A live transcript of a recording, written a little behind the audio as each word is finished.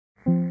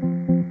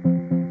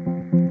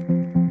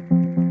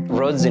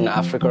Roads in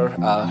Africa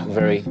are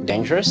very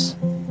dangerous.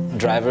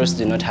 Drivers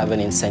do not have an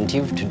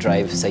incentive to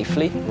drive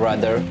safely,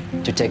 rather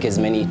to take as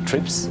many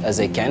trips as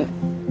they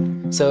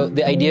can. So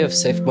the idea of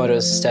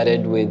SafeMotos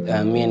started with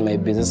me and my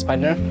business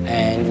partner,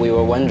 and we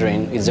were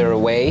wondering, is there a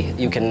way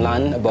you can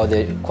learn about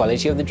the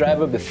quality of the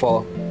driver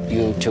before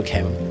you took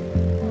him?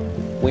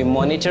 We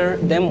monitor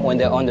them when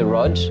they're on the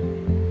road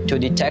to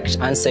detect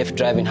unsafe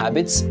driving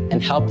habits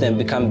and help them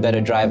become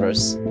better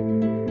drivers.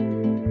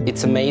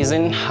 It's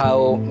amazing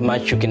how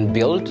much you can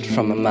build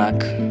from a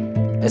Mac.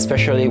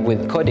 Especially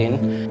with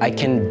coding, I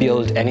can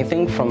build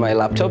anything from my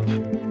laptop.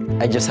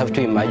 I just have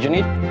to imagine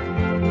it.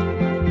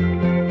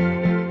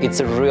 It's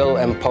a real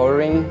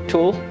empowering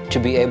tool to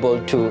be able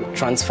to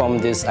transform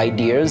these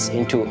ideas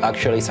into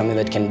actually something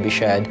that can be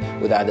shared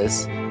with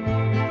others.